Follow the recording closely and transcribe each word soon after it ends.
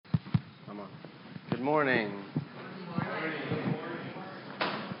Come on. Good morning.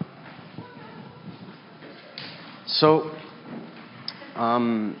 So,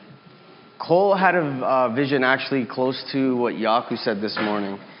 Cole had a vision actually close to what Yaku said this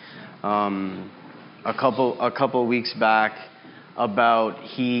morning, a couple weeks back, about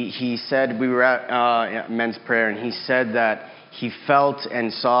he said we were at men's prayer, and he said that he felt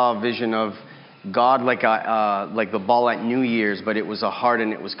and saw a vision of God like the ball at New Year's, but it was a heart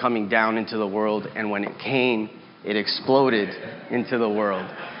and it was coming down into the world, and when it came, it exploded into the world.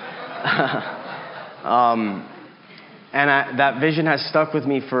 And that vision has stuck with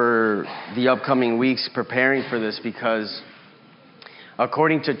me for the upcoming weeks preparing for this, because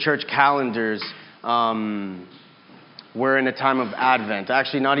according to church calendars, we're in a time of Advent.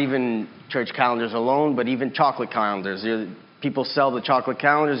 Actually, not even church calendars alone, but even chocolate calendars. People sell the chocolate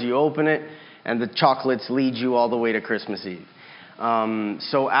calendars, you open it, and the chocolates lead you all the way to Christmas Eve.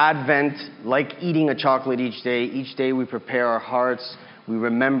 So Advent, like eating a chocolate each day we prepare our hearts, we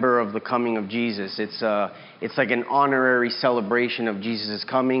remember of the coming of Jesus. It's like an honorary celebration of Jesus'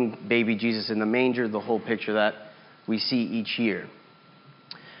 coming, baby Jesus in the manger, the whole picture that we see each year.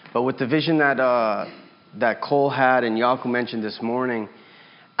 But with the vision that Cole had and Yaku mentioned this morning,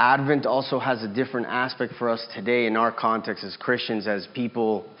 Advent also has a different aspect for us today in our context as Christians, as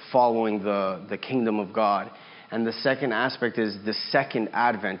people following the kingdom of God. And the second aspect is the second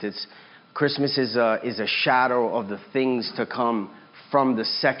Advent. Christmas is a shadow of the things to come from the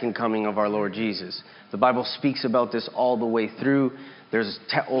second coming of our Lord Jesus. The Bible speaks about this all the way through. There's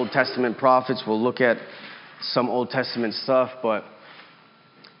Old Testament prophets. We'll look at some Old Testament stuff, but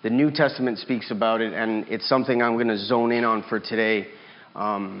the New Testament speaks about it, and it's something I'm going to zone in on for today,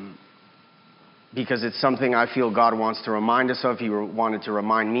 because it's something I feel God wants to remind us of. He wanted to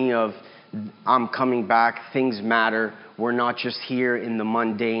remind me of. I'm coming back. Things matter. We're not just here in the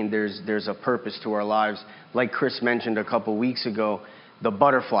mundane. There's a purpose to our lives. Like Chris mentioned a couple weeks ago, the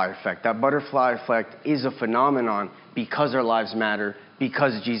butterfly effect. That butterfly effect is a phenomenon because our lives matter,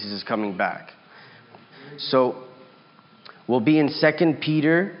 because Jesus is coming back. So we'll be in 2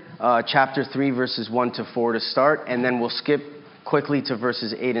 Peter chapter 3, verses 1 to 4 to start, and then we'll skip quickly to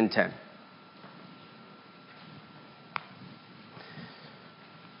verses 8 and 10.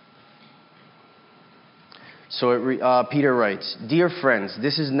 So Peter writes, "Dear friends,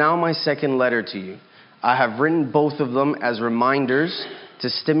 this is now my second letter to you. I have written both of them as reminders to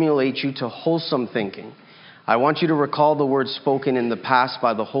stimulate you to wholesome thinking. I want you to recall the words spoken in the past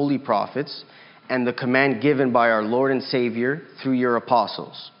by the holy prophets and the command given by our Lord and Savior through your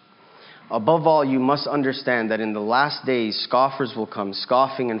apostles. Above all, you must understand that in the last days scoffers will come,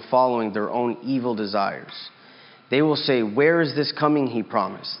 scoffing and following their own evil desires. They will say, 'Where is this coming he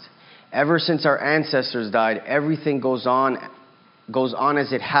promised?' Ever since our ancestors died, everything goes on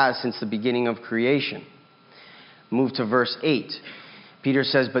as it has since the beginning of creation." Move to verse 8. Peter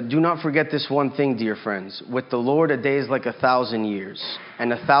says, "But do not forget this one thing, dear friends. With the Lord, a day is like 1,000 years,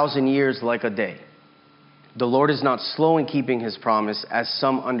 and 1,000 years like a day. The Lord is not slow in keeping his promise, as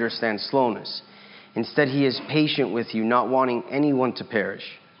some understand slowness. Instead, he is patient with you, not wanting anyone to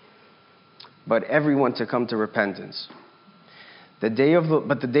perish, but everyone to come to repentance. But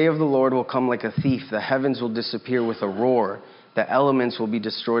the day of the Lord will come like a thief. The heavens will disappear with a roar. The elements will be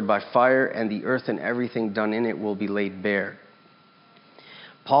destroyed by fire, and the earth and everything done in it will be laid bare."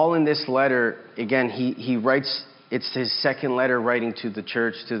 Paul, in this letter, again, he writes, it's his second letter writing to the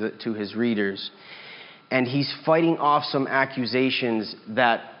church, to his readers. And he's fighting off some accusations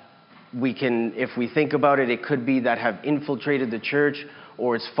that we can, if we think about it, it could be that have infiltrated the church,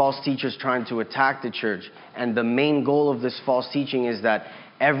 or it's false teachers trying to attack the church. And the main goal of this false teaching is that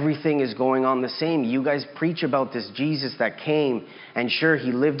everything is going on the same. You guys preach about this Jesus that came, and sure,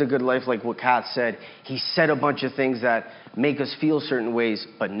 he lived a good life like what Kat said. He said a bunch of things that make us feel certain ways,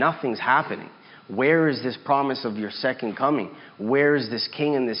 but nothing's happening. Where is this promise of your second coming? Where is this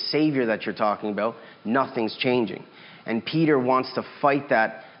king and this savior that you're talking about? Nothing's changing. And Peter wants to fight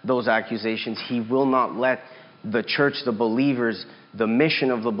those accusations. He will not let the church, the believers, the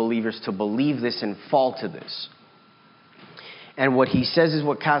mission of the believers to believe this and fall to this. And what he says is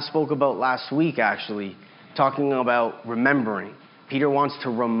what Kat spoke about last week, actually, talking about remembering. Peter wants to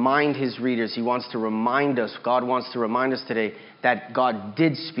remind his readers, he wants to remind us, God wants to remind us today that God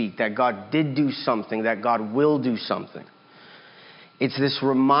did speak, that God did do something, that God will do something. It's this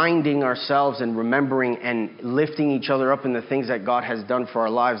reminding ourselves and remembering and lifting each other up in the things that God has done for our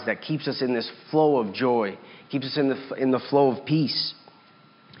lives that keeps us in this flow of joy, keeps us in the flow of peace,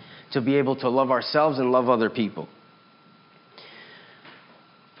 to be able to love ourselves and love other people.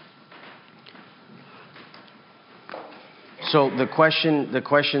 So the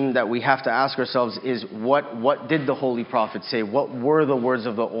question that we have to ask ourselves is, what did the holy prophets say? What were the words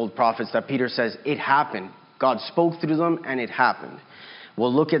of the old prophets that Peter says it happened? God spoke through them and it happened.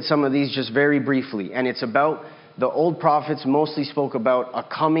 We'll look at some of these just very briefly. And it's about, the old prophets mostly spoke about a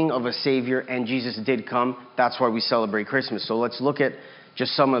coming of a Savior, and Jesus did come. That's why we celebrate Christmas. So let's look at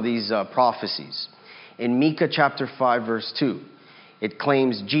just some of these prophecies. In Micah chapter 5, verse 2, it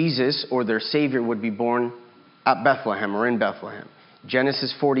claims Jesus, or their Savior, would be born at Bethlehem, or in Bethlehem.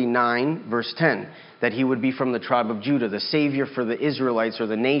 Genesis 49, verse 10, that he would be from the tribe of Judah. The Savior for the Israelites, or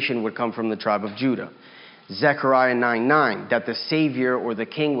the nation, would come from the tribe of Judah. Zechariah 9:9, that the Savior or the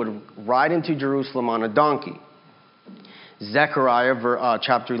King would ride into Jerusalem on a donkey. Zechariah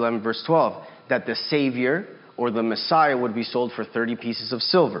chapter 11, verse 12, that the Savior or the Messiah would be sold for 30 pieces of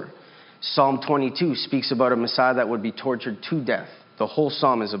silver. Psalm 22 speaks about a Messiah that would be tortured to death. The whole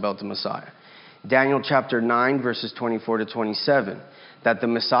psalm is about the Messiah. Daniel chapter 9, verses 24 to 27, that the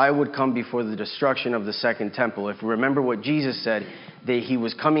Messiah would come before the destruction of the second temple. If you remember what Jesus said, that he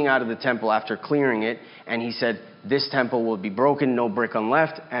was coming out of the temple after clearing it, and he said, this temple will be broken, no brick on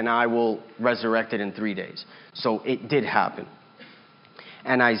left, and I will resurrect it in 3 days. So it did happen.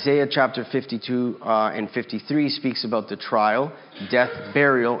 And Isaiah chapter 52 and 53 speaks about the trial, death,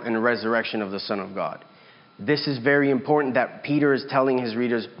 burial, and resurrection of the Son of God. This is very important that Peter is telling his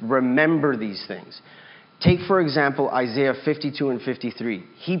readers, remember these things. Take, for example, Isaiah 52 and 53.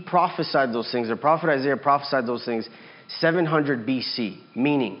 He prophesied those things. The prophet Isaiah prophesied those things 700 BC,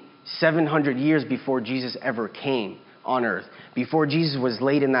 meaning 700 years before Jesus ever came on earth. Before Jesus was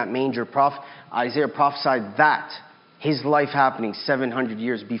laid in that manger, Isaiah prophesied that, his life happening 700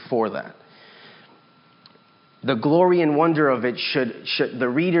 years before that. The glory and wonder of it should the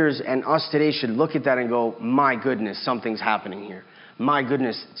readers and us today should look at that and go, my goodness, something's happening here. My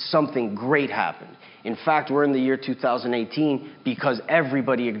goodness, something great happened. In fact, we're in the year 2018 because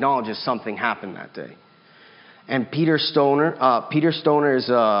everybody acknowledges something happened that day. And Peter Stoner is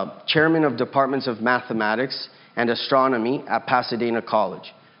chairman of departments of mathematics and astronomy at Pasadena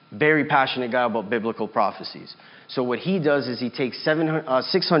College. Very passionate guy about biblical prophecies. So what he does is he takes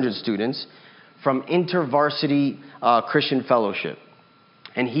 600 students from InterVarsity Christian Fellowship.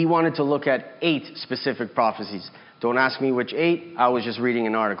 And he wanted to look at 8 specific prophecies. Don't ask me which 8. I was just reading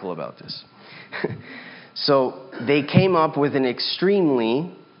an article about this. So they came up with an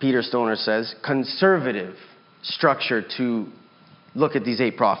extremely, Peter Stoner says, conservative structure to look at these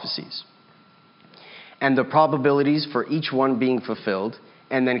 8 prophecies. And the probabilities for each one being fulfilled,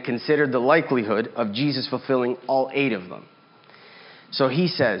 and then considered the likelihood of Jesus fulfilling all 8 of them. So he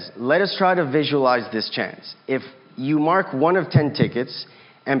says, let us try to visualize this chance. If you mark one of 10 tickets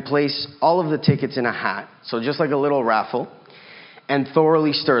and place all of the tickets in a hat, so just like a little raffle, and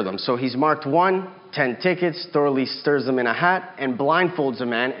thoroughly stir them. So he's marked 10 tickets, thoroughly stirs them in a hat, and blindfolds a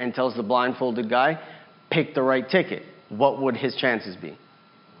man and tells the blindfolded guy, pick the right ticket. What would his chances be?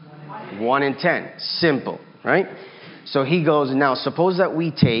 1 in 10. Simple, right? So he goes, now suppose that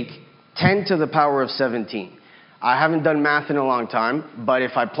we take 10 to the power of 17. I haven't done math in a long time, but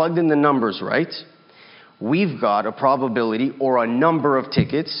if I plugged in the numbers right, we've got a probability or a number of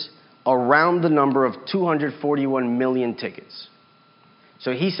tickets around the number of 241 million tickets.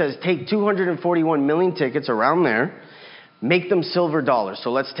 So he says, take 241 million tickets around there, make them silver dollars.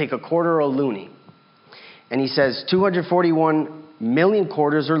 So let's take a quarter or a loonie. And he says, 241 million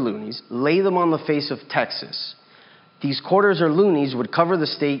quarters or loonies, lay them on the face of Texas. These quarters or loonies would cover the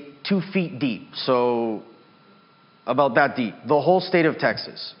state 2 feet deep. So about that deep, the whole state of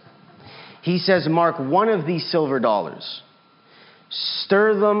Texas. He says, mark one of these silver dollars.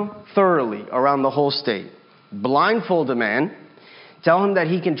 Stir them thoroughly around the whole state. Blindfold a man. Tell him that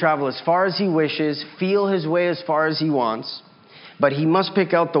he can travel as far as he wishes, feel his way as far as he wants, but he must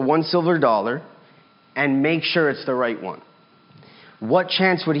pick out the one silver dollar and make sure it's the right one. What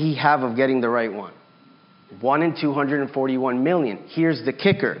chance would he have of getting the right one? 1 in 241 million. Here's the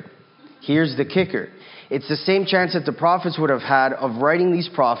kicker. It's the same chance that the prophets would have had of writing these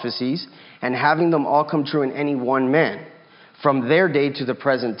prophecies and having them all come true in any one man from their day to the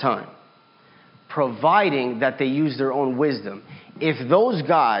present time, providing that they use their own wisdom. If those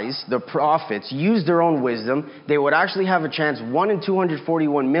guys, the prophets, used their own wisdom, they would actually have a chance 1 in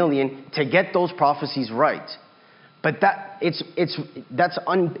 241 million to get those prophecies right. But that's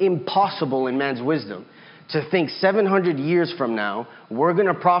impossible in man's wisdom. To think 700 years from now, we're going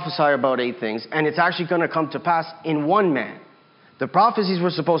to prophesy about 8 things, and it's actually going to come to pass in one man. The prophecies were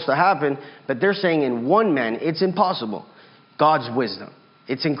supposed to happen, but they're saying in one man, it's impossible. God's wisdom.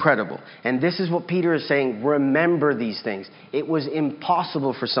 It's incredible. And this is what Peter is saying, remember these things. It was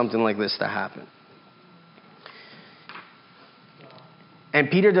impossible for something like this to happen. And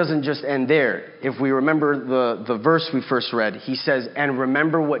Peter doesn't just end there. If we remember the verse we first read, he says, and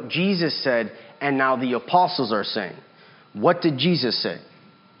remember what Jesus said, and now the apostles are saying. What did Jesus say?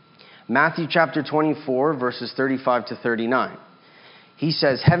 Matthew chapter 24, verses 35 to 39. He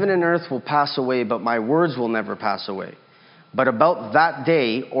says, heaven and earth will pass away, but my words will never pass away. But about that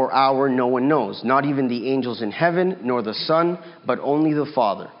day or hour no one knows, not even the angels in heaven, nor the Son, but only the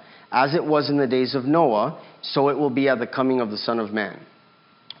Father. As it was in the days of Noah, so it will be at the coming of the Son of Man.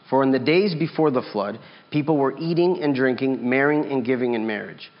 For in the days before the flood, people were eating and drinking, marrying and giving in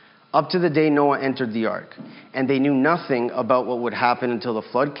marriage, up to the day Noah entered the ark. And they knew nothing about what would happen until the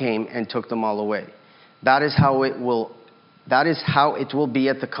flood came and took them all away. That is how it will be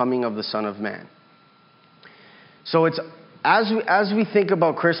at the coming of the Son of Man. So it's as we think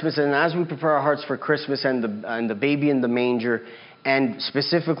about Christmas and as we prepare our hearts for Christmas and the baby in the manger, and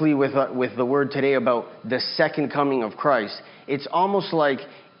specifically with the word today about the second coming of Christ, it's almost like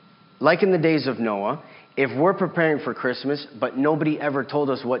in the days of Noah, if we're preparing for Christmas, but nobody ever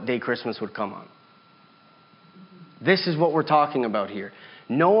told us what day Christmas would come on. This is what we're talking about here.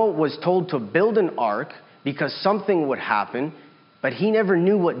 Noah was told to build an ark because something would happen, but he never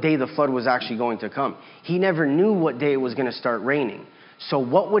knew what day the flood was actually going to come. He never knew what day it was going to start raining. So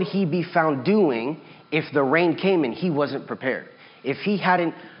what would he be found doing if the rain came and he wasn't prepared? If he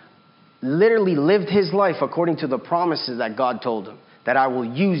hadn't literally lived his life according to the promises that God told him, that I will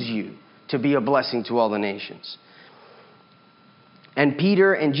use you to be a blessing to all the nations. And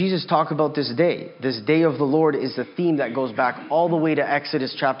Peter and Jesus talk about this day. This day of the Lord is the theme that goes back all the way to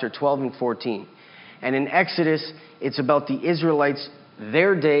Exodus chapter 12 and 14. And in Exodus, it's about the Israelites.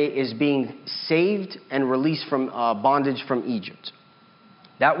 Their day is being saved and released from bondage from Egypt.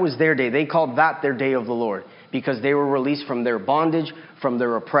 That was their day. They called that their day of the Lord because they were released from their bondage, from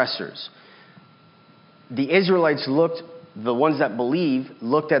their oppressors. The Israelites the ones that believe,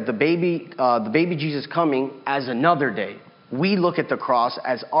 looked at the baby Jesus coming as another day. We look at the cross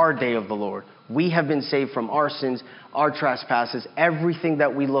as our day of the Lord. We have been saved from our sins, our trespasses, everything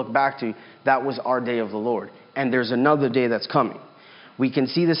that we look back to, that was our day of the Lord. And there's another day that's coming. We can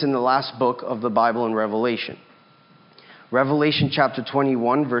see this in the last book of the Bible in Revelation. Revelation chapter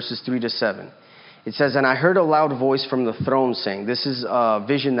 21, verses 3 to 7. It says, and I heard a loud voice from the throne saying, this is a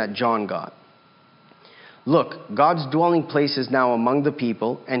vision that John got. Look, God's dwelling place is now among the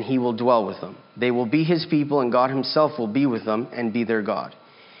people, and he will dwell with them. They will be his people, and God himself will be with them and be their God.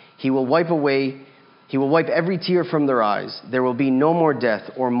 He will wipe every tear from their eyes. There will be no more death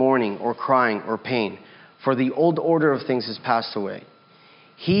or mourning or crying or pain, for the old order of things has passed away.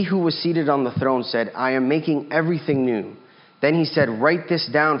 He who was seated on the throne said, I am making everything new. Then he said, write this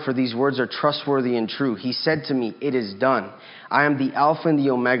down, for these words are trustworthy and true. He said to me, it is done. I am the Alpha and the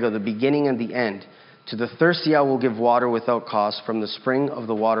Omega, the beginning and the end. To the thirsty I will give water without cost from the spring of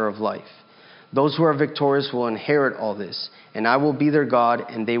the water of life. Those who are victorious will inherit all this, and I will be their God,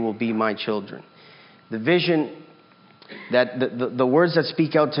 and they will be my children. The vision, that the words that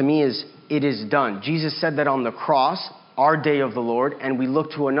speak out to me is, it is done. Jesus said that on the cross, our day of the Lord, and we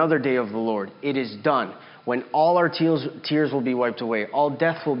look to another day of the Lord. It is done. When all our tears will be wiped away, all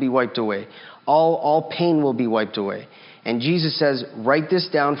death will be wiped away, all pain will be wiped away. And Jesus says, write this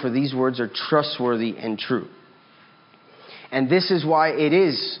down, for these words are trustworthy and true. And this is why it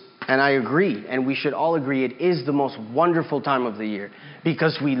is, and I agree, and we should all agree, it is the most wonderful time of the year.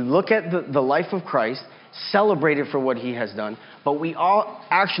 Because we look at the life of Christ, celebrate it for what he has done, but we all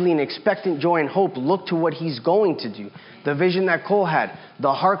actually in expectant joy and hope look to what he's going to do. The vision that Cole had,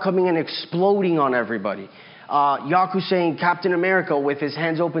 the heart coming and exploding on everybody. Yaku saying, Captain America, with his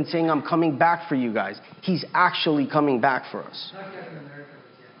hands open, saying, I'm coming back for you guys. He's actually coming back for us. Not Captain America,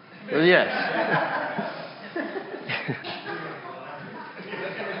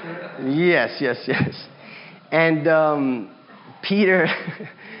 yes. Yes. And Peter,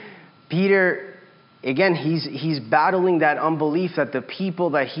 again, he's battling that unbelief that the people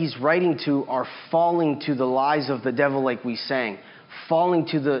that he's writing to are falling to the lies of the devil, like we sang. Falling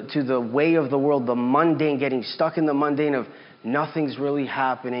to the way of the world, the mundane, getting stuck in the mundane of nothing's really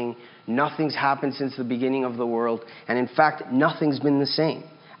happening, nothing's happened since the beginning of the world, and in fact, nothing's been the same.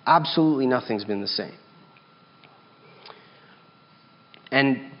 Absolutely nothing's been the same.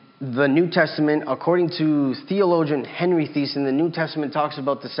 And the New Testament, according to theologian Henry Thiessen, the New Testament talks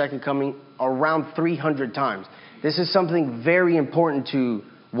about the second coming around 300 times. This is something very important to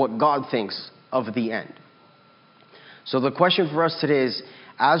what God thinks of the end. So the question for us today is,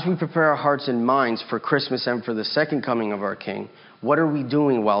 as we prepare our hearts and minds for Christmas and for the second coming of our King, what are we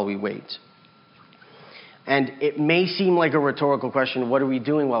doing while we wait? And it may seem like a rhetorical question, what are we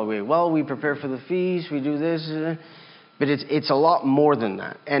doing while we wait? Well, we prepare for the feast, we do this. But it's a lot more than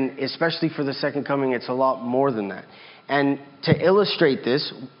that. And especially for the second coming, it's a lot more than that. And to illustrate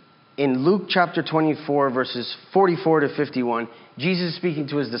this, in Luke chapter 24, verses 44 to 51, Jesus is speaking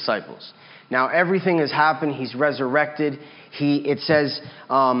to his disciples. Now, everything has happened. He's resurrected. It says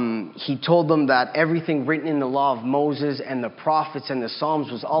he told them that everything written in the law of Moses and the prophets and the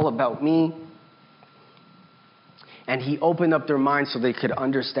Psalms was all about me. And he opened up their minds so they could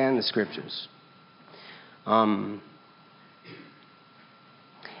understand the scriptures.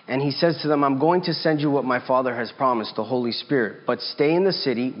 And he says to them, I'm going to send you what my Father has promised, the Holy Spirit. But stay in the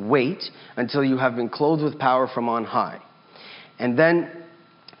city, wait until you have been clothed with power from on high. And then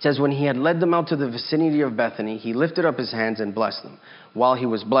it says, when he had led them out to the vicinity of Bethany, he lifted up his hands and blessed them. While he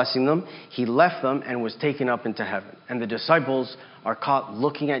was blessing them, he left them and was taken up into heaven. And the disciples are caught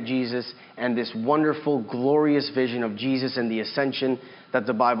looking at Jesus and this wonderful, glorious vision of Jesus and the ascension that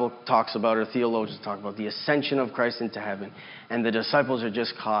the Bible talks about, or theologians talk about, the ascension of Christ into heaven. And the disciples are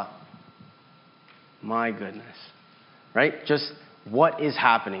just caught. My goodness. Right? Just what is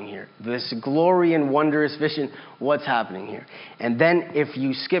happening here? This glory and wondrous vision, what's happening here? And then if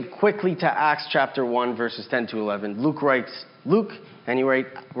you skip quickly to Acts chapter 1, verses 10 to 11, Luke and he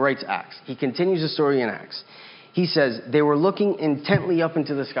writes Acts. He continues the story in Acts. He says, they were looking intently up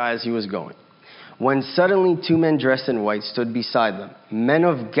into the sky as he was going, when suddenly 2 men dressed in white stood beside them. Men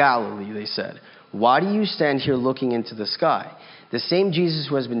of Galilee, they said, why do you stand here looking into the sky? The same Jesus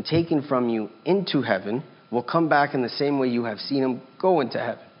who has been taken from you into heaven will come back in the same way you have seen him go into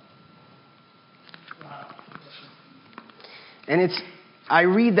heaven. And I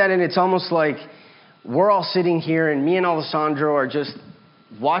read that and it's almost like we're all sitting here and me and Alessandro are just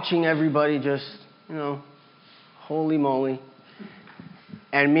watching everybody just, holy moly.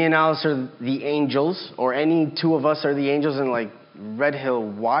 And me and Alice are the angels, or any two of us are the angels, and like, Red Hill,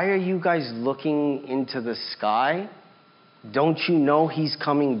 why are you guys looking into the sky? Don't you know he's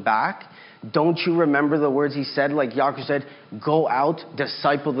coming back? Don't you remember the words he said? Like Yaakov said, go out,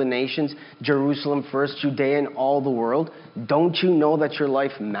 disciple the nations, Jerusalem first, Judea and all the world. Don't you know that your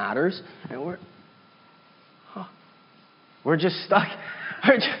life matters? And we're just stuck.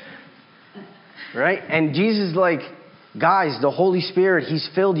 Right? And Jesus is like, guys, the Holy Spirit, he's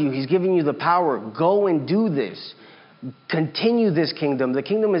filled you. He's giving you the power. Go and do this. Continue this kingdom. The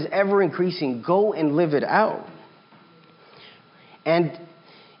kingdom is ever increasing. Go and live it out. And,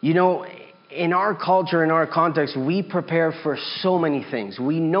 in our culture, in our context, we prepare for so many things.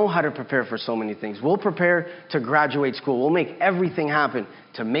 We know how to prepare for so many things. We'll prepare to graduate school. We'll make everything happen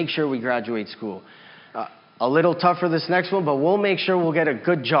to make sure we graduate school. A little tougher this next one, but we'll make sure we'll get a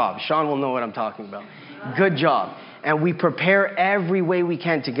good job. Sean will know what I'm talking about. Good job. And we prepare every way we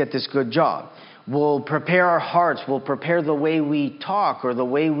can to get this good job. We'll prepare our hearts. We'll prepare the way we talk or the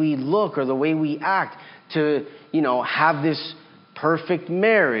way we look or the way we act to, have this perfect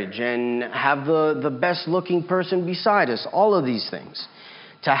marriage and have the best looking person beside us. All of these things.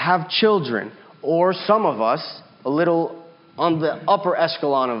 To have children, or some of us, a little on the upper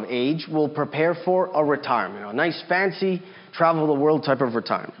echelon of age, will prepare for a retirement. A nice, fancy, travel the world type of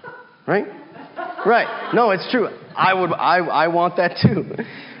retirement. Right? Right. No, it's true. I want that too.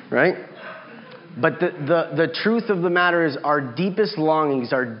 Right? But the truth of the matter is our deepest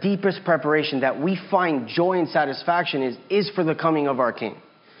longings, our deepest preparation that we find joy and satisfaction is for the coming of our King.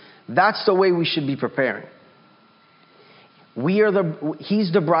 That's the way we should be preparing.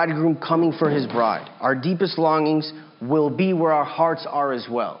 He's the bridegroom coming for his bride. Our deepest longings will be where our hearts are as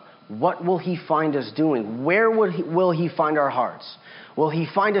well. What will he find us doing? Where will he find our hearts? Will he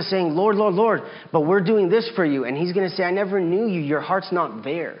find us saying, Lord, Lord, Lord, but we're doing this for you? And he's going to say, I never knew you. Your heart's not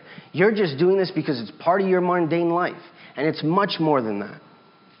there. You're just doing this because it's part of your mundane life. And it's much more than that.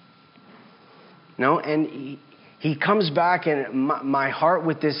 And he comes back and my heart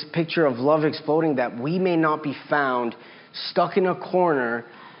with this picture of love exploding, that we may not be found stuck in a corner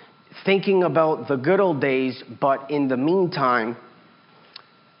thinking about the good old days, but in the meantime,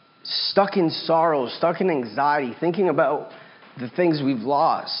 stuck in sorrow, stuck in anxiety, thinking about the things we've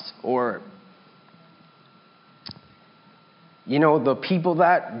lost, or, the people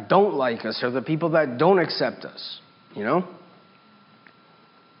that don't like us, or the people that don't accept us,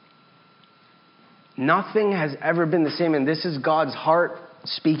 Nothing has ever been the same, and this is God's heart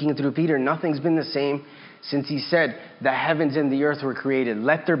speaking through Peter. Nothing's been the same since he said, the heavens and the earth were created.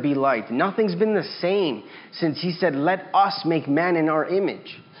 Let there be light. Nothing's been the same since he said, let us make man in our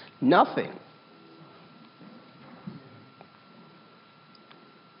image. Nothing.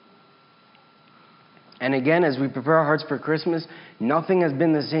 And again, as we prepare our hearts for Christmas, nothing has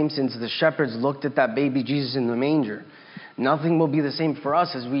been the same since the shepherds looked at that baby Jesus in the manger. Nothing will be the same for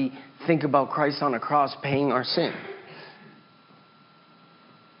us as we think about Christ on a cross paying our sin.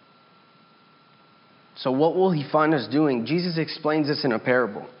 So what will he find us doing? Jesus explains this in a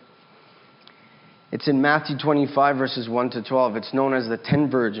parable. It's in Matthew 25, verses 1 to 12. It's known as the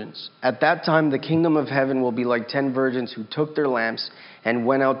 10 virgins. At that time, the kingdom of heaven will be like 10 virgins who took their lamps and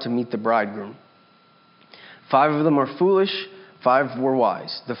went out to meet the bridegroom. 5 of them were foolish, 5 were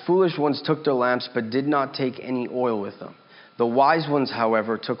wise. The foolish ones took their lamps but did not take any oil with them. The wise ones,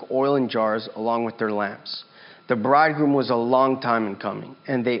 however, took oil in jars along with their lamps. The bridegroom was a long time in coming,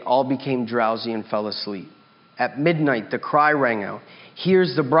 and they all became drowsy and fell asleep. At midnight, the cry rang out,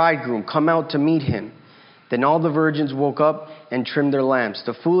 "Here's the bridegroom, come out to meet him." Then all the virgins woke up and trimmed their lamps.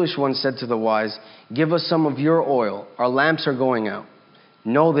 The foolish ones said to the wise, "Give us some of your oil, our lamps are going out."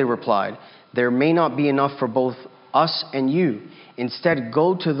 "No," they replied, "there may not be enough for both us and you. Instead,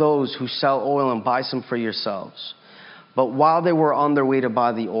 go to those who sell oil and buy some for yourselves." But while they were on their way to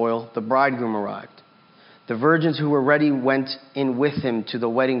buy the oil, the bridegroom arrived. The virgins who were ready went in with him to the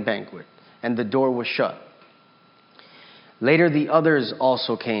wedding banquet, and the door was shut. Later the others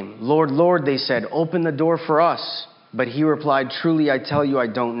also came. "Lord, Lord," they said, "open the door for us." But he replied, "Truly I tell you, I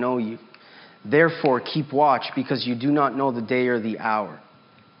don't know you. Therefore keep watch, because you do not know the day or the hour."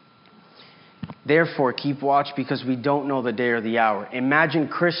 Therefore keep watch, because we don't know the day or the hour. Imagine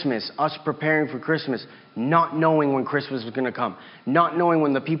Christmas, us preparing for Christmas, not knowing when Christmas was going to come, not knowing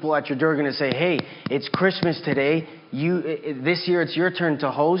when the people at your door are going to say, "Hey, it's Christmas today. This year it's your turn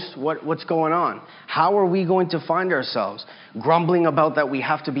to host. What's going on?" How are we going to find ourselves? Grumbling about that we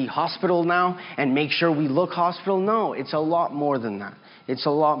have to be hospital now and make sure we look hospital? No, it's a lot more than that. It's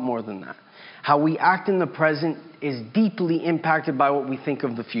a lot more than that. How we act in the present is deeply impacted by what we think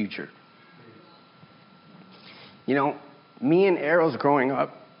of the future. You know, me and Errol's growing up,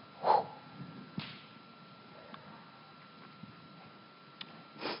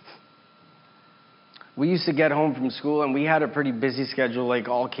 we used to get home from school, and we had a pretty busy schedule like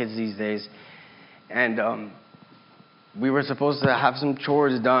all kids these days. And we were supposed to have some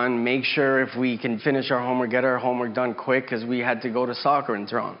chores done, make sure if we can finish our homework, get our homework done quick, because we had to go to soccer in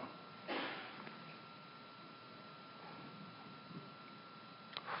Toronto.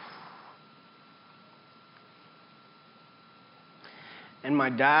 And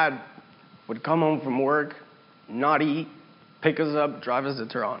my dad would come home from work, not eat, pick us up, drive us to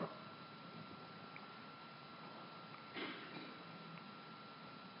Toronto.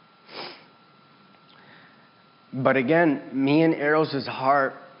 But again, me and Errol's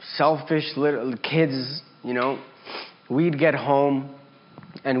heart, selfish little kids, you know, we'd get home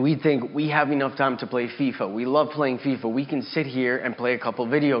and we'd think we have enough time to play FIFA. We love playing FIFA. We can sit here and play a couple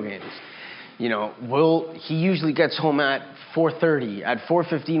video games. You know, he usually gets home at 4:30. At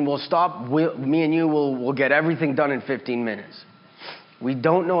 4:15, we'll stop. Me and you will get everything done in 15 minutes. We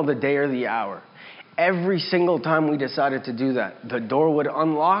don't know the day or the hour. Every single time we decided to do that, the door would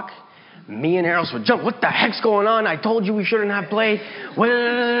unlock. Me and Harold would jump. "What the heck's going on? I told you we shouldn't have played."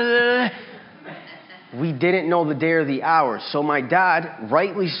 We didn't know the day or the hour. So my dad,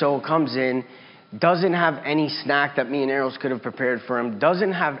 rightly so, comes in, doesn't have any snack that me and Errol could have prepared for him,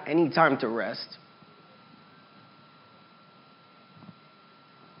 doesn't have any time to rest.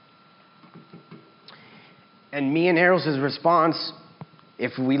 And me and Errol's response,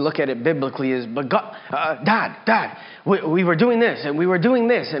 if we look at it biblically, is, "But God, Dad, we were doing this and we were doing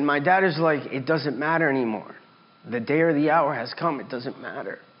this." And my dad is like, "It doesn't matter anymore. The day or the hour has come. It doesn't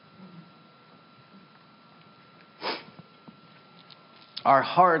matter." Our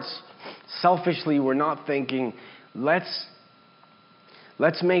hearts, selfishly, we're not thinking, let's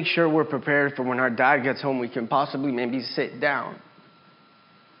make sure we're prepared for when our dad gets home, we can possibly maybe sit down,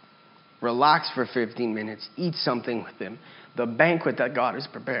 relax for 15 minutes, eat something with him, the banquet that God is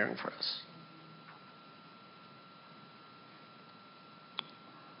preparing for us.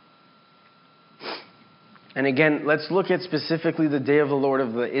 And again, let's look at specifically the day of the Lord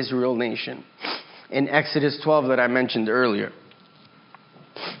of the Israel nation in Exodus 12 that I mentioned earlier.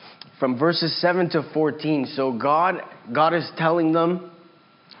 From verses 7 to 14, so God is telling them,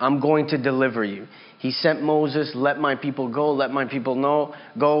 "I'm going to deliver you." He sent Moses, "Let my people go, let my people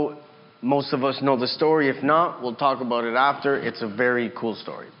go." Most of us know the story. If not, we'll talk about it after. It's a very cool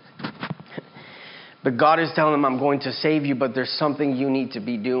story. But God is telling them, "I'm going to save you, but there's something you need to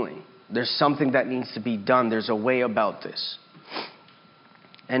be doing. There's something that needs to be done. There's a way about this."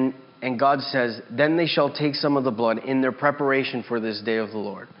 And God says, "Then they shall take some of the blood in their preparation for this day of the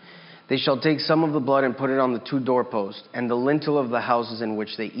Lord. They shall take some of the blood and put it on the 2 doorposts and the lintel of the houses in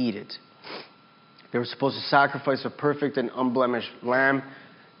which they eat it." They were supposed to sacrifice a perfect and unblemished lamb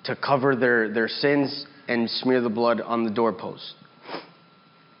to cover their sins and smear the blood on the doorpost.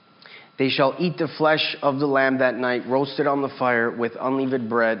 "They shall eat the flesh of the lamb that night, roasted on the fire with unleavened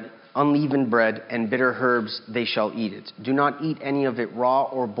bread, unleavened bread, and bitter herbs they shall eat it. Do not eat any of it raw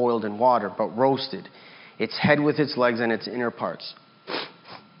or boiled in water, but roasted, its head with its legs and its inner parts.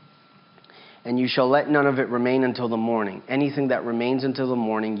 And you shall let none of it remain until the morning. Anything that remains until the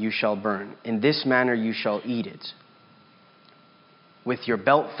morning you shall burn. In this manner you shall eat it, with your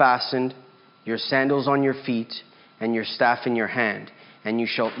belt fastened, your sandals on your feet, and your staff in your hand, and you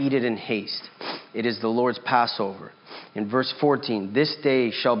shall eat it in haste. It is the Lord's Passover. In verse 14, this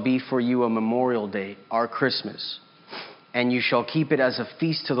day shall be for you a memorial day, our Christmas. And you shall keep it as a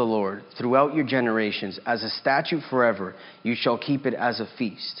feast to the Lord throughout your generations. As a statute forever, you shall keep it as a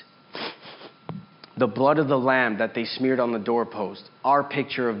feast. The blood of the lamb that they smeared on the doorpost, our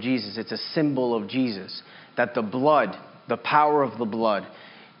picture of Jesus, it's a symbol of Jesus. That the blood, the power of the blood,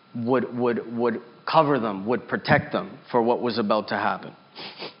 would cover them, would protect them for what was about to happen.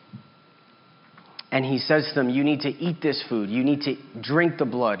 And he says to them, you need to eat this food. You need to drink the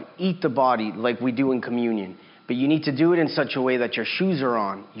blood, eat the body like we do in communion. But you need to do it in such a way that your shoes are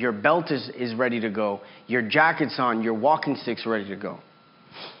on, your belt is ready to go, your jacket's on, your walking stick's ready to go.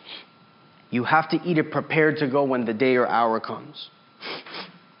 You have to eat it prepared to go when the day or hour comes.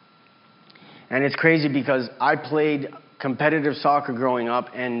 And it's crazy because I played competitive soccer growing up,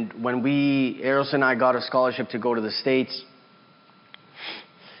 and when Eros and I got a scholarship to go to the States,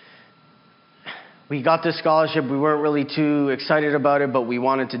 we got this scholarship. We weren't really too excited about it, but we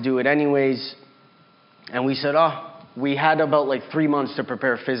wanted to do it anyways. And we said, we had about 3 months to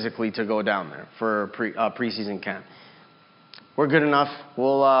prepare physically to go down there for preseason camp. We're good enough.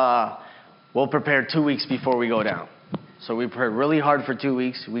 We'll prepare 2 weeks before we go down. So we prepared really hard for 2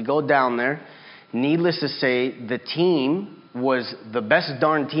 weeks. We go down there. Needless to say, the team was the best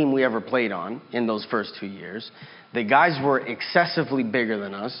darn team we ever played on in those first 2 years. The guys were excessively bigger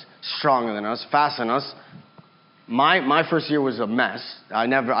than us, stronger than us, faster than us. My first year was a mess.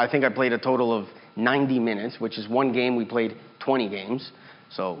 I think I played a total of 90 minutes, which is one game. We played 20 games,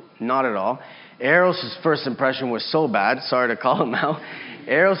 so not at all. Eros' first impression was so bad. Sorry to call him out.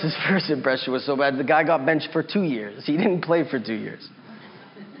 Eros' first impression was so bad, the guy got benched for 2 years. He didn't play for 2 years.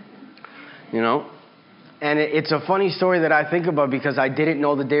 You know? And it's a funny story that I think about because I didn't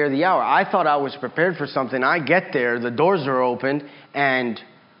know the day or the hour. I thought I was prepared for something. I get there, the doors are opened, and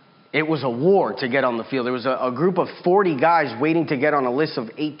it was a war to get on the field. There was a group of 40 guys waiting to get on a list of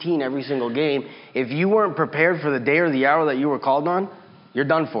 18 every single game. If you weren't prepared for the day or the hour that you were called on, you're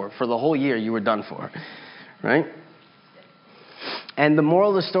done for. For the whole year, you were done for. Right? And the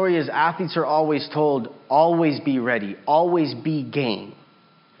moral of the story is athletes are always told, always be ready, always be game.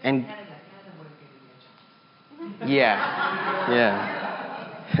 And yeah.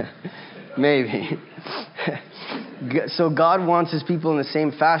 Maybe. So God wants his people in the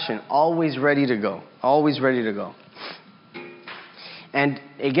same fashion, always ready to go, always ready to go. And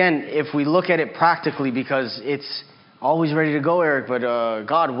again, if we look at it practically, because it's always ready to go, Eric, but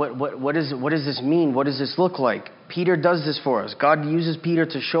God, what does this mean? What does this look like? Peter does this for us. God uses Peter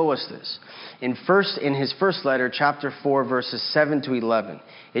to show us this. In his first letter, chapter 4, verses 7 to 11,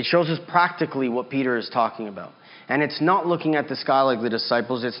 it shows us practically what Peter is talking about. And it's not looking at the sky like the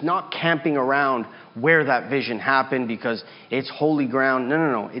disciples. It's not camping around where that vision happened because it's holy ground.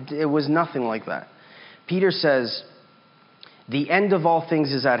 No. It was nothing like that. Peter says, the end of all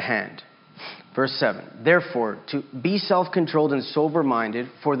things is at hand. Verse 7, therefore, to be self-controlled and sober-minded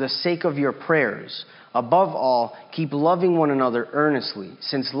for the sake of your prayers. Above all, keep loving one another earnestly,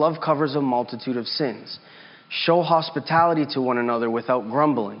 since love covers a multitude of sins. Show hospitality to one another without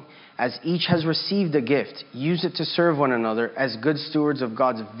grumbling. As each has received a gift, use it to serve one another as good stewards of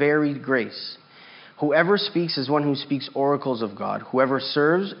God's varied grace. Whoever speaks as one who speaks oracles of God. Whoever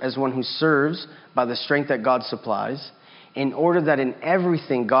serves as one who serves by the strength that God supplies, in order that in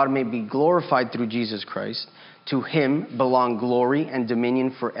everything God may be glorified through Jesus Christ. To him belong glory and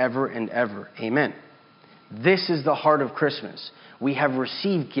dominion forever and ever. Amen. This is the heart of Christmas. We have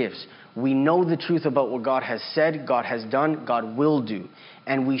received gifts. We know the truth about what God has said, God has done, God will do.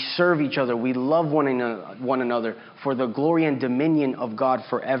 And we serve each other. We love one another for the glory and dominion of God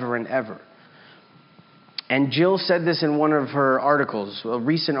forever and ever. And Jill said this in one of her articles,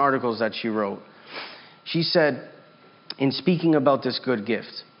 recent articles that she wrote. She said, in speaking about this good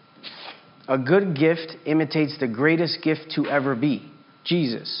gift, a good gift imitates the greatest gift to ever be,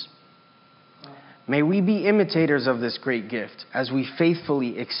 Jesus. May we be imitators of this great gift as we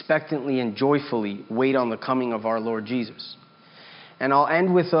faithfully, expectantly, and joyfully wait on the coming of our Lord Jesus. And I'll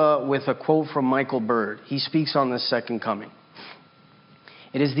end with a quote from Michael Bird. He speaks on this second coming.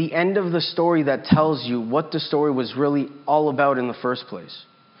 It is the end of the story that tells you what the story was really all about in the first place.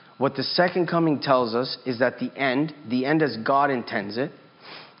 What the second coming tells us is that the end as God intends it,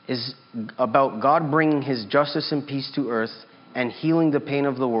 is about God bringing his justice and peace to earth and healing the pain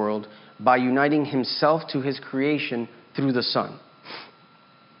of the world by uniting himself to his creation through the Son,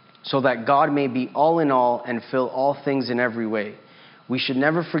 so that God may be all in all and fill all things in every way. We should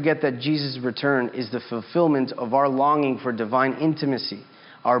never forget that Jesus' return is the fulfillment of our longing for divine intimacy,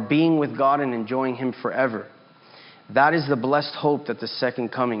 our being with God and enjoying him forever. That is the blessed hope that the second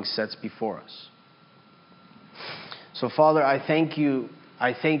coming sets before us. So, Father, I thank you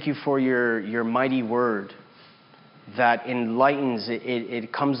for your mighty word that enlightens,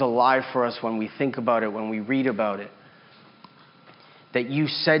 it comes alive for us when we think about it, when we read about it. That you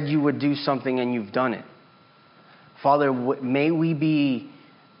said you would do something and you've done it. Father, may we be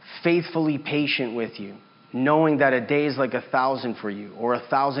faithfully patient with you, knowing that a day is like 1,000 for you, or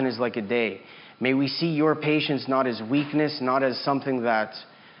 1,000 is like a day. May we see your patience not as weakness, not as something that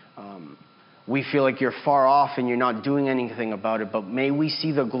we feel like you're far off and you're not doing anything about it, but may we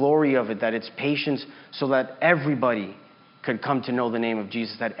see the glory of it, that it's patience so that everybody could come to know the name of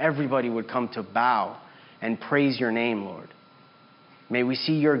Jesus, that everybody would come to bow and praise your name, Lord. May we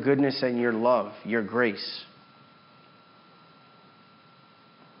see your goodness and your love, your grace.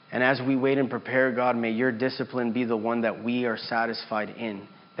 And as we wait and prepare, God, may your discipline be the one that we are satisfied in,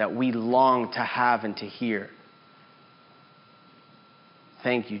 that we long to have and to hear.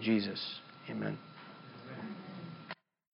 Thank you, Jesus. Amen.